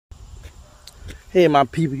Hey, my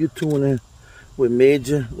people, you tuning in with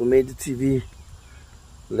Major TV.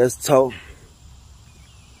 Let's talk.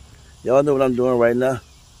 Y'all know what I'm doing right now.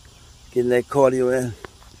 Getting that cardio in.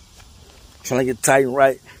 Trying to get tight and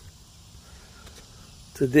right.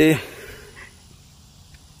 Today,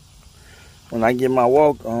 when I get my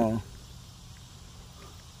walk on,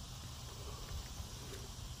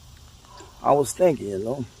 I was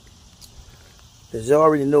thinking, as you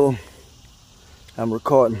already know, I'm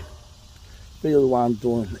recording videos while I'm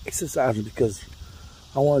doing exercising because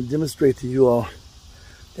I want to demonstrate to you all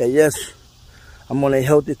that yes, I'm on a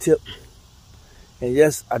healthy tip, and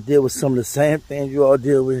yes, I deal with some of the same things you all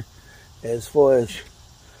deal with as far as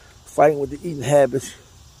fighting with the eating habits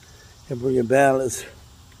and bringing balance,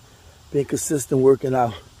 being consistent, working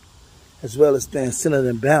out, as well as staying centered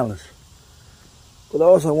and balanced. But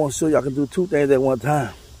also I want to show you I can do two things at one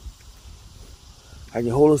time. I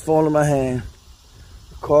can hold this phone in my hand,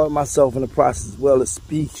 record myself in the process, as well as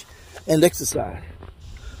speech and exercise.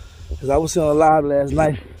 As I was saying on live last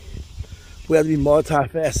night, we have to be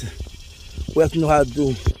multifaceted. We have to know how to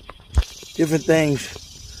do different things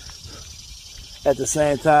at the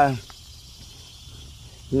same time.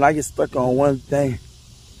 And not get stuck on one thing.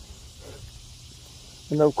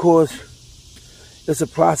 And of course, it's a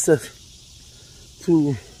process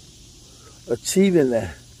to achieving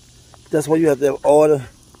that. That's why you have to have order,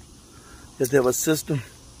 you have to have a system,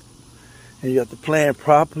 and you have to plan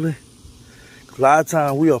properly. A lot of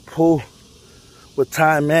times we are poor with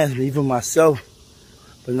time management, even myself.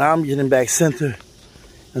 But now I'm getting back centered.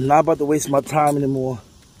 I'm not about to waste my time anymore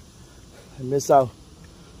and miss out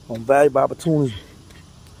on valuable opportunities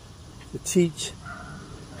to teach,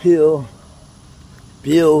 heal,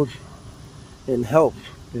 build, and help,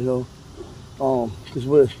 because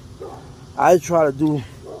what I try to do in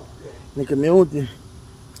the community,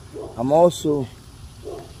 I'm also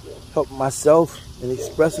helping myself in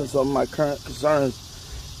expressing some of my current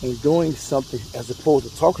concerns and doing something as opposed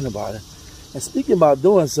to talking about it. And speaking about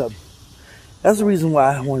doing something, that's the reason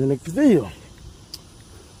why I wanted to make the video.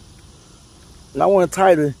 And I want to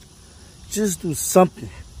title it, Just Do Something,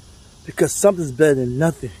 because something's better than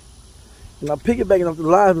nothing. And I'm piggybacking off the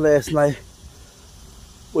live last night,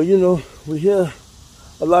 where, we hear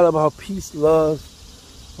a lot about peace, love,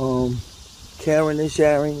 caring and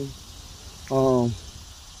sharing,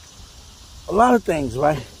 a lot of things,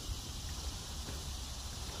 right?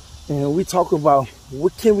 And we talk about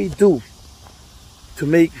what can we do to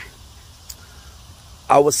make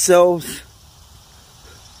ourselves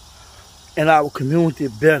and our community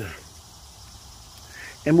better.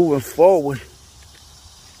 And moving forward,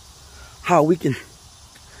 how we can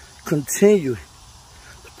continue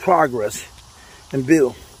to progress and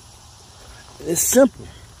build. It's simple.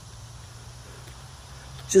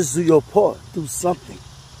 Just do your part. Do something.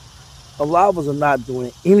 A lot of us are not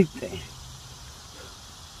doing anything.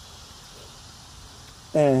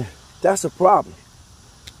 And that's a problem.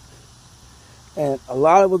 And a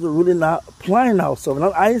lot of us are really not applying ourselves.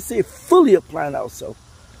 And I didn't say fully applying ourselves.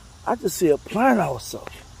 I just say applying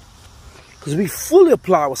ourselves. Because we fully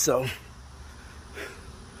apply ourselves,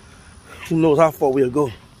 who knows how far we'll go.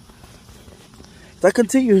 If I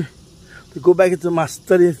continue to go back into my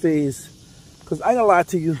studying phase, because I ain't gonna lie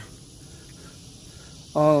to you,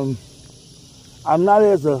 I'm not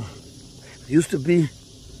as used to be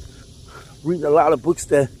reading a lot of books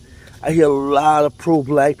that I hear a lot of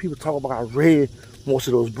pro-black people talk about. I read most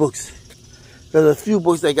of those books. There's a few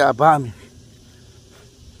books that got by me,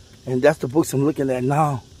 and that's the books I'm looking at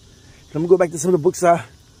now. Let me go back to some of the books I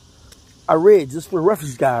read just for the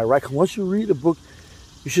reference guide, right? Because once you read a book,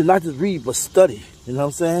 you should not just read, but study. You know what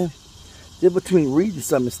I'm saying? There's between reading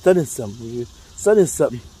something and studying something. When you're studying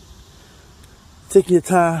something, taking your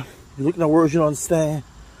time, you're looking at words you don't understand.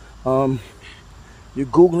 You're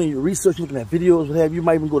Googling, you're researching, looking at videos, what have you. You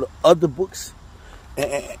might even go to other books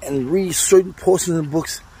and read certain portions of the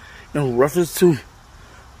books in reference to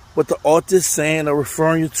what the author is saying or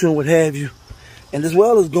referring you to and what have you. And as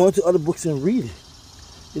well as going to other books and reading.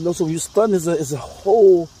 So when you're studying, it's a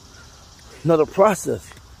whole another process.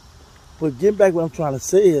 But getting back, what I'm trying to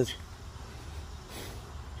say is,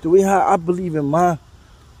 the way how I believe, in my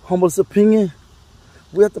humblest opinion,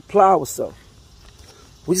 we have to apply ourselves.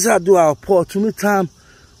 We just have to do our part. Too many times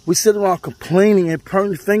we sit around complaining and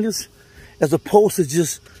pointing fingers as opposed to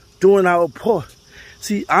just doing our part.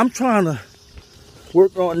 See, I'm trying to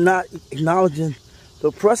work on not acknowledging the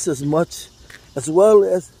oppressed as much, as well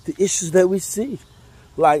as the issues that we see.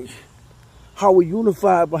 Like how we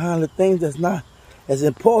unify behind the things that's not as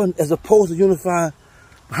important, as opposed to unifying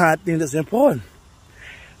behind things that's important.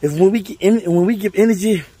 When we give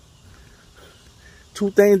energy two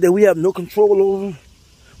things that we have no control over.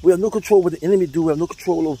 We have no control what the enemy do. We have no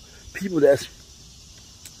control over people that's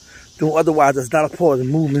doing otherwise, that's not a part of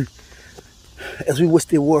the movement as we wish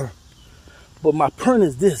they were. But my point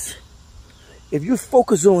is this. If you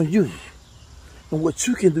focus on you and what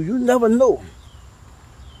you can do, you never know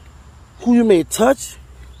who you may touch,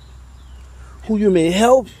 who you may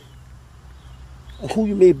help, and who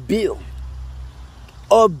you may build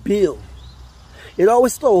or build. It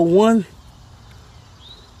always starts with one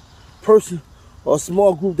person or a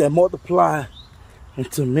small group that multiply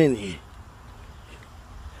into many.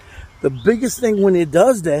 The biggest thing when it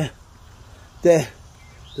does that the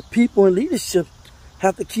people in leadership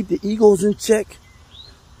have to keep the egos in check,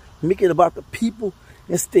 make it about the people,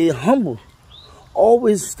 and stay humble.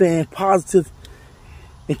 Always staying positive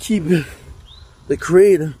and keeping the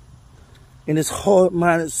Creator in his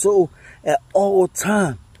heart-minded soul at all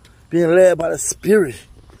times, being led by the Spirit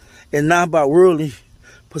and not by worldly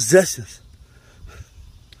possessions.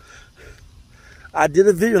 I did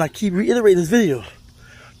a video and I keep reiterating this video.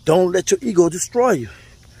 Don't let your ego destroy you.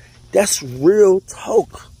 That's real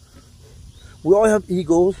talk. We all have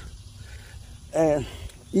egos, and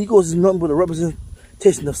egos is nothing but a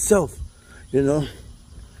representation of self. You know,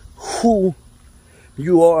 who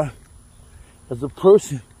you are as a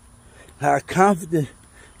person, how confident,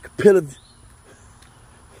 competitive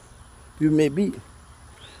you may be.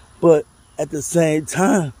 But at the same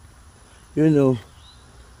time, you know,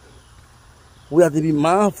 we have to be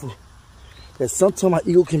mindful that sometimes our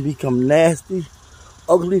ego can become nasty,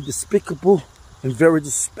 ugly, despicable, and very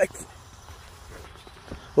disrespectful.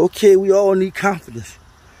 Okay, we all need confidence.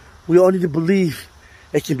 We all need to believe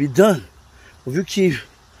it can be done. If you keep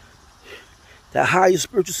that higher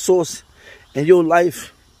spiritual source in your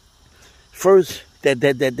life first,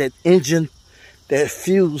 that engine that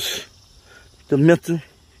fuels the mental,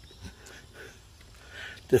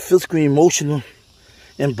 the physical, emotional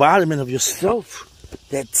embodiment of yourself,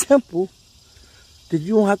 that temple that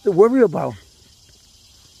you don't have to worry about.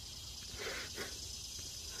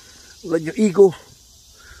 Let your ego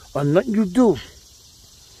or nothing you do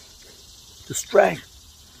distract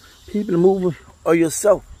people moving or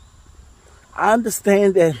yourself. I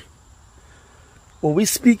understand that when we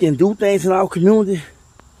speak and do things in our community,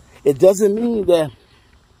 it doesn't mean that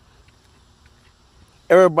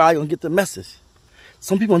everybody gonna get the message.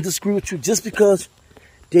 Some people gonna disagree with you just because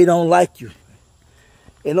they don't like you.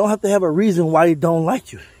 They don't have to have a reason why they don't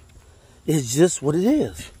like you. It's just what it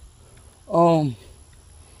is.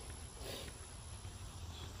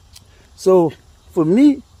 So for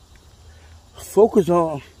me, focus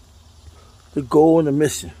on the goal and the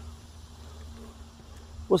mission.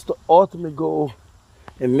 What's the ultimate goal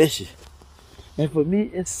and mission? And for me,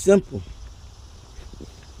 it's simple.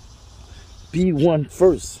 Be one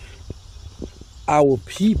first. Our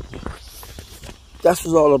people. That's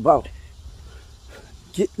what it's all about.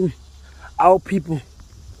 Getting our people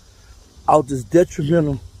out this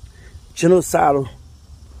detrimental, genocidal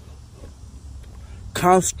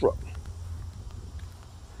construct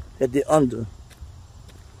that they're under,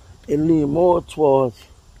 and lean more towards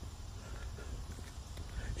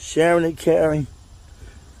sharing and caring,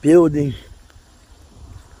 building.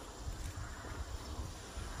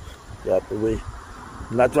 Get out the way.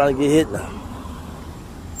 I'm not trying to get hit now.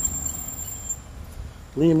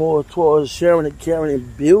 Lean more towards sharing and caring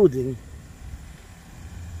and building,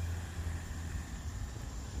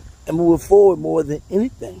 and moving forward more than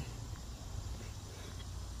anything.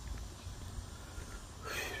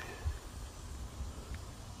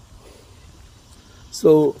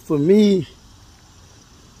 So for me,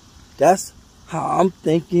 that's how I'm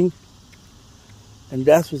thinking, and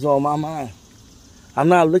that's what's on my mind. I'm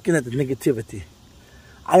not looking at the negativity.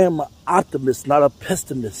 I am an optimist, not a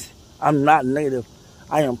pessimist. I'm not negative.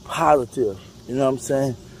 I am positive. You know what I'm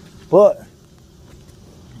saying? But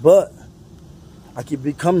I can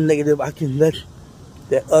become negative. I can let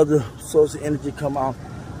that other source of energy come out.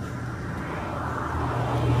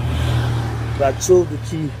 But I chose to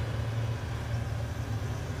keep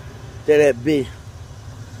that at bay.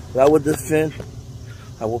 But I will defend.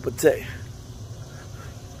 I will protect.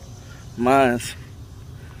 Mine's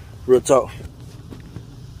real talk,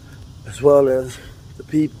 as well as the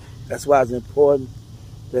people. That's why it's important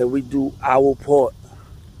that we do our part.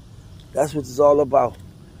 That's what it's all about.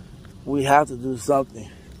 We have to do something.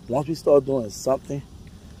 Once we start doing something,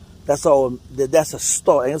 that's all. That's a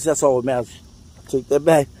start. I guess that's all that matters. I take that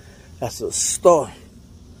back. That's a start.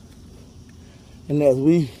 And as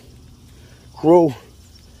we grow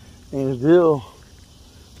and build,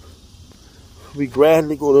 we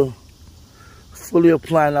gradually go to fully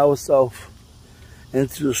applying ourselves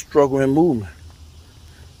into the struggle and movement.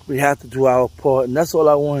 we have to do our part. And that's all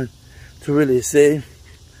I wanted to really say.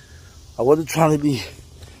 I wasn't trying to be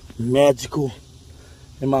magical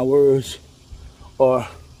in my words or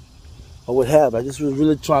what have. I just was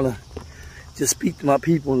really trying to just speak to my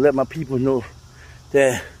people and let my people know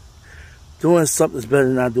that doing something is better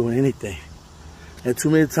than not doing anything. And too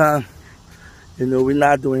many times, you know, we're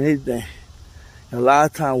not doing anything. And a lot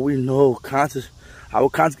of times we know our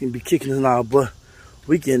conscience can be kicking us in our butt.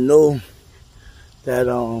 We can know that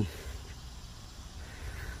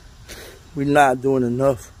we're not doing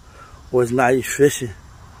enough, or it's not efficient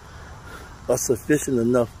or sufficient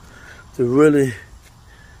enough to really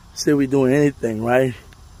say we're doing anything, right?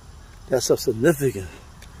 That's so significant.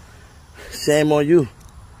 Shame on you.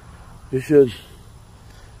 You should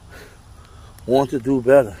want to do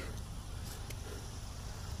better.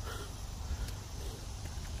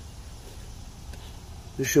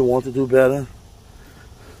 You should want to do better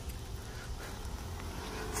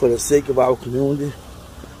for the sake of our community,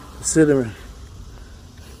 considering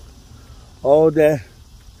all that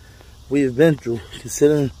we've been through,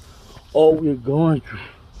 considering all we're going through,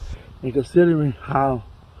 and considering how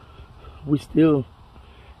we still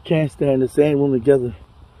can't stand in the same room together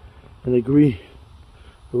and agree,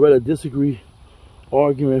 or rather disagree,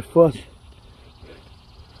 argue and fuss,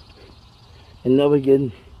 and never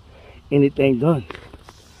getting anything done.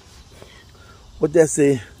 What that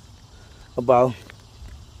say about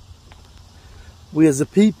we as a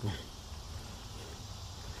people?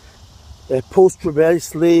 That post-traumatic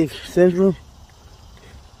slave syndrome,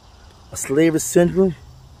 a slavery syndrome,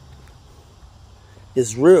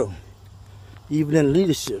 is real, even in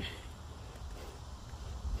leadership.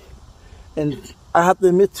 And I have to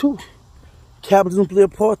admit too, capitalism play a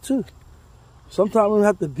part too. Sometimes we don't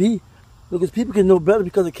have to be, because people can know better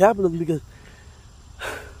because of capitalism, because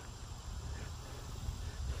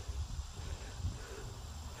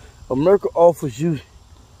America offers you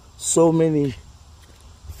so many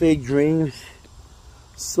fake dreams,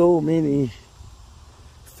 so many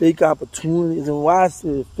fake opportunities. And why I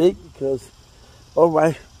say fake? Because, all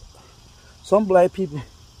right, some black people,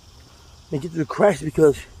 they get to the cracks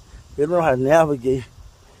because they don't know how to navigate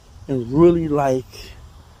and really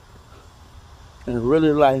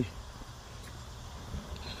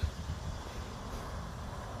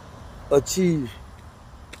achieve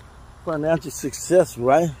financial success,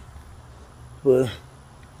 right? But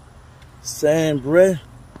same bread,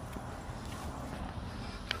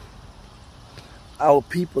 our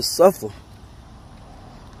people suffer,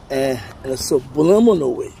 and in a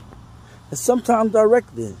subliminal way, and sometimes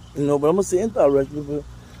directly, you know. But I'm gonna say indirectly. But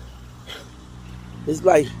it's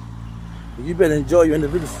like you better enjoy your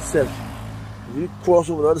individual success. If you cross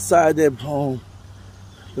over the other side of that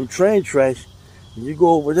them train tracks, and you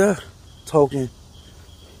go over there talking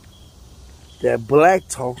that black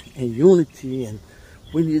talk and unity, and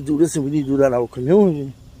we need to do this and we need to do that in our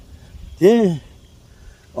community, then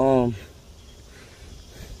we're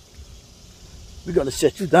gonna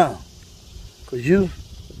shut you down, because you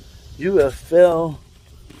have failed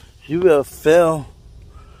to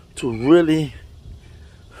really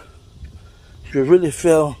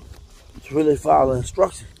follow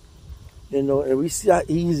instructions, you know. And we see how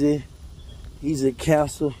easy to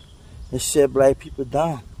cancel and shut black people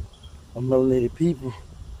down, or melanated people,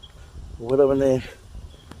 or whatever name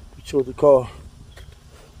we chose to call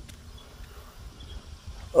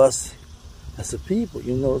us as a people,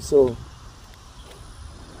 you know. So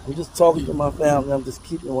I'm just talking to my family. I'm just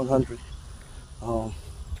keeping it 100.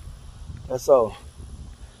 That's all.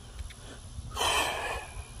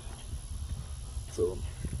 So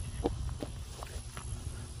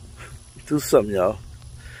do something, y'all.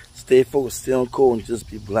 Stay focused, stay on cold, and just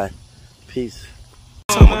be black. Peace.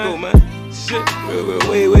 Time ago, man. Shit.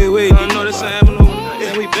 Wait. I know this ain't happening overnight.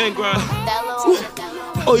 Yeah, we been grinding.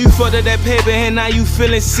 Oh, you fucked up that paper and now you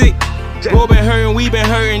feeling sick. Bro been hurting, we been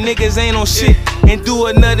hurting. Niggas ain't on shit. And do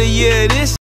another year of this.